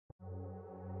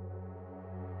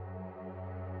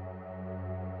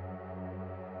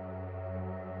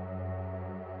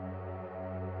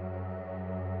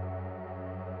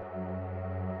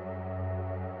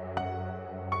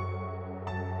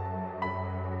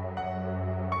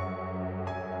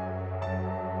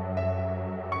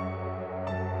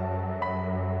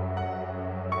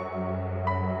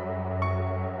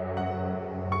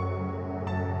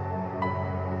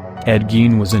Ed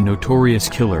Gein was a notorious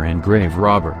killer and grave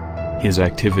robber. His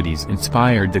activities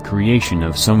inspired the creation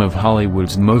of some of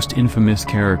Hollywood's most infamous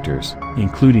characters,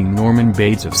 including Norman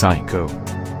Bates of Psycho.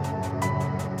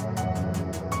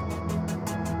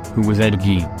 Who was Ed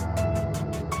Gein?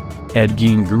 Ed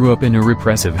Gein grew up in a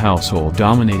repressive household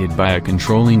dominated by a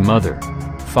controlling mother.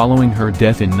 Following her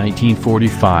death in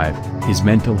 1945, his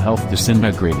mental health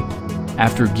disintegrated.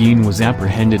 After Gein was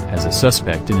apprehended as a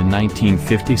suspect in a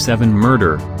 1957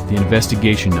 murder, the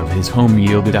investigation of his home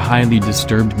yielded a highly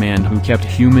disturbed man who kept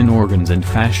human organs and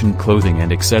fashioned clothing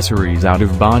and accessories out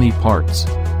of body parts.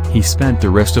 He spent the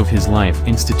rest of his life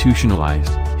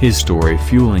institutionalized, his story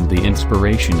fueling the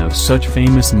inspiration of such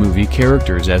famous movie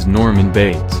characters as Norman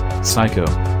Bates, Psycho,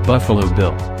 Buffalo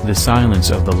Bill, The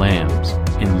Silence of the Lambs,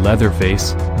 and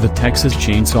Leatherface, The Texas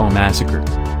Chainsaw Massacre.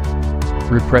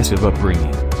 Repressive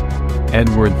upbringing.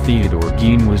 Edward Theodore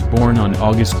Gein was born on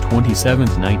August 27,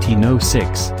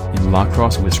 1906, in La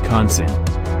Crosse, Wisconsin.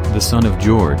 The son of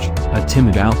George, a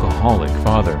timid alcoholic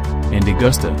father, and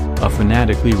Augusta, a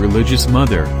fanatically religious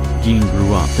mother, Gein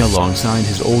grew up alongside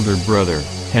his older brother,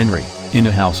 Henry, in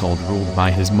a household ruled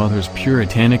by his mother's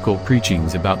puritanical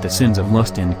preachings about the sins of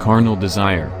lust and carnal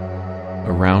desire.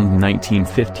 Around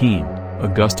 1915,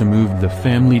 Augusta moved the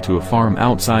family to a farm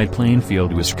outside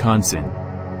Plainfield, Wisconsin.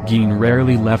 Gein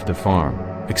rarely left the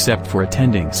farm, except for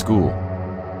attending school.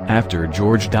 After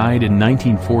George died in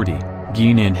 1940,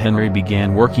 Gein and Henry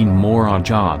began working more odd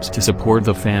jobs to support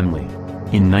the family.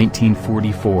 In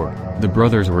 1944, the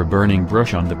brothers were burning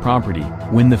brush on the property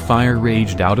when the fire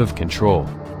raged out of control.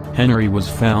 Henry was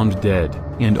found dead,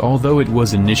 and although it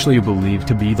was initially believed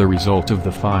to be the result of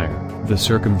the fire, the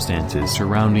circumstances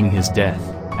surrounding his death,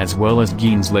 as well as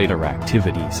Gein's later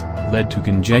activities, led to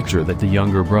conjecture that the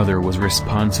younger brother was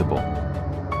responsible.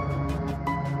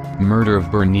 Murder of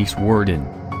Bernice Worden.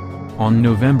 On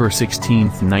November 16,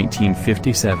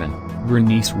 1957,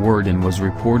 Bernice Worden was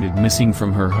reported missing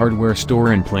from her hardware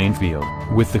store in Plainfield,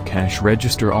 with the cash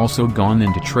register also gone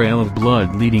and a trail of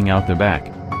blood leading out the back.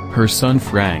 Her son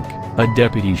Frank, a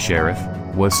deputy sheriff,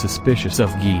 was suspicious of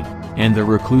Gein, and the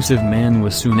reclusive man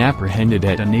was soon apprehended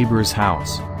at a neighbor's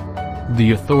house.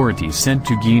 The authorities sent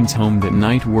to Gein's home that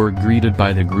night were greeted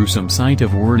by the gruesome sight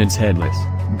of Worden's headless,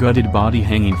 gutted body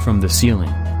hanging from the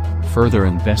ceiling. Further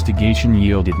investigation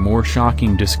yielded more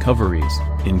shocking discoveries,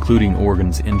 including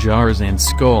organs in jars and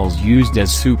skulls used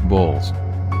as soup bowls.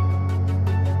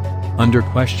 Under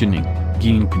questioning,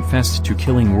 Gein confessed to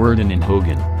killing Worden and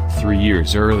Hogan 3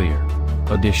 years earlier.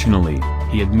 Additionally,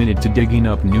 he admitted to digging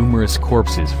up numerous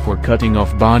corpses for cutting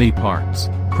off body parts,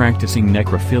 practicing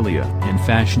necrophilia, and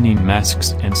fashioning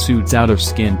masks and suits out of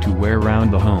skin to wear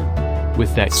around the home.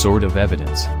 With that sort of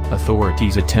evidence,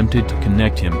 authorities attempted to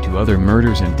connect him to other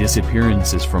murders and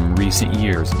disappearances from recent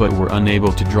years but were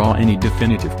unable to draw any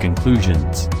definitive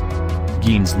conclusions.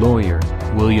 Gein's lawyer,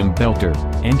 William Belter,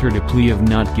 entered a plea of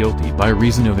not guilty by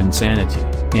reason of insanity,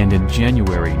 and in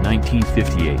January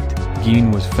 1958,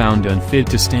 Gein was found unfit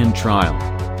to stand trial.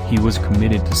 He was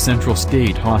committed to Central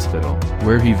State Hospital,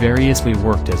 where he variously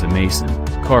worked as a mason,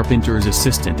 carpenter's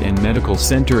assistant and medical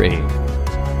center aide.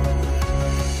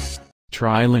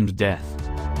 Trial and death.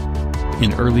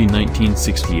 In early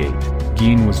 1968,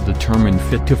 Gein was determined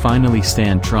fit to finally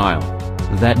stand trial.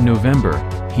 That November,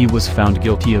 he was found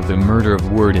guilty of the murder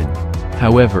of Worden.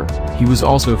 However, he was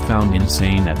also found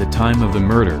insane at the time of the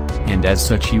murder, and as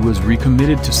such he was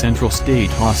recommitted to Central State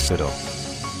Hospital.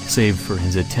 Save for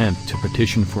his attempt to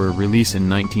petition for a release in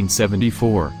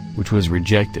 1974, which was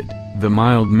rejected, the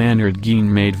mild-mannered Gein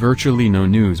made virtually no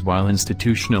news while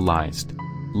institutionalized.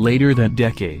 Later that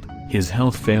decade, his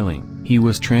health failing, he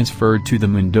was transferred to the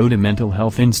Mendota Mental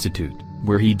Health Institute,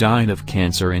 where he died of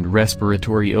cancer and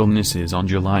respiratory illnesses on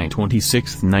July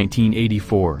 26,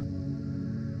 1984.